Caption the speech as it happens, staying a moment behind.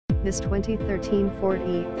This 2013 Ford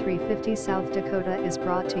E-350 South Dakota is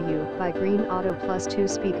brought to you by Green Auto Plus 2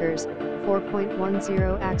 speakers,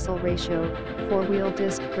 4.10 axle ratio, 4-wheel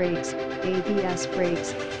disc brakes, ABS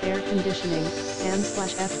brakes, air conditioning,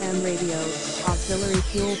 AM/FM radio, auxiliary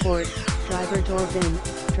fuel board, driver door bin,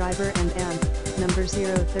 driver and amp, number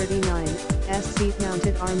 039, seat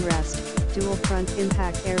mounted armrest, dual front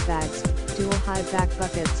impact airbags, dual high back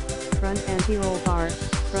buckets, front anti-roll bar,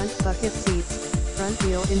 front bucket seats, front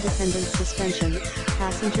wheel independent suspension,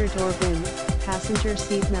 passenger door bin, passenger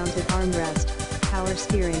seat mounted armrest, power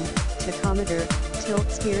steering, tachometer, tilt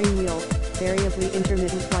steering wheel, variably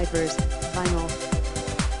intermittent wipers, vinyl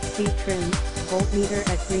seat trim, voltmeter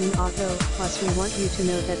at Green Auto Plus. We want you to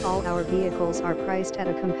know that all our vehicles are priced at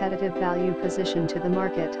a competitive value position to the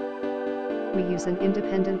market. We use an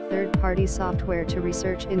independent third-party software to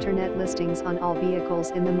research internet listings on all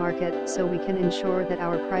vehicles in the market so we can ensure that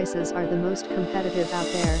our prices are the most competitive out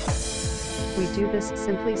there. We do this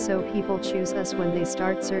simply so people choose us when they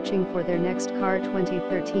start searching for their next car.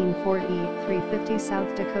 2013 Ford E-350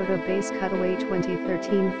 South Dakota Base Cutaway.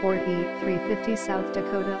 2013 Ford E-350 South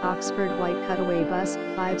Dakota Oxford White Cutaway Bus,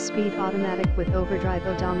 5-speed automatic with overdrive.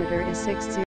 Odometer is 60.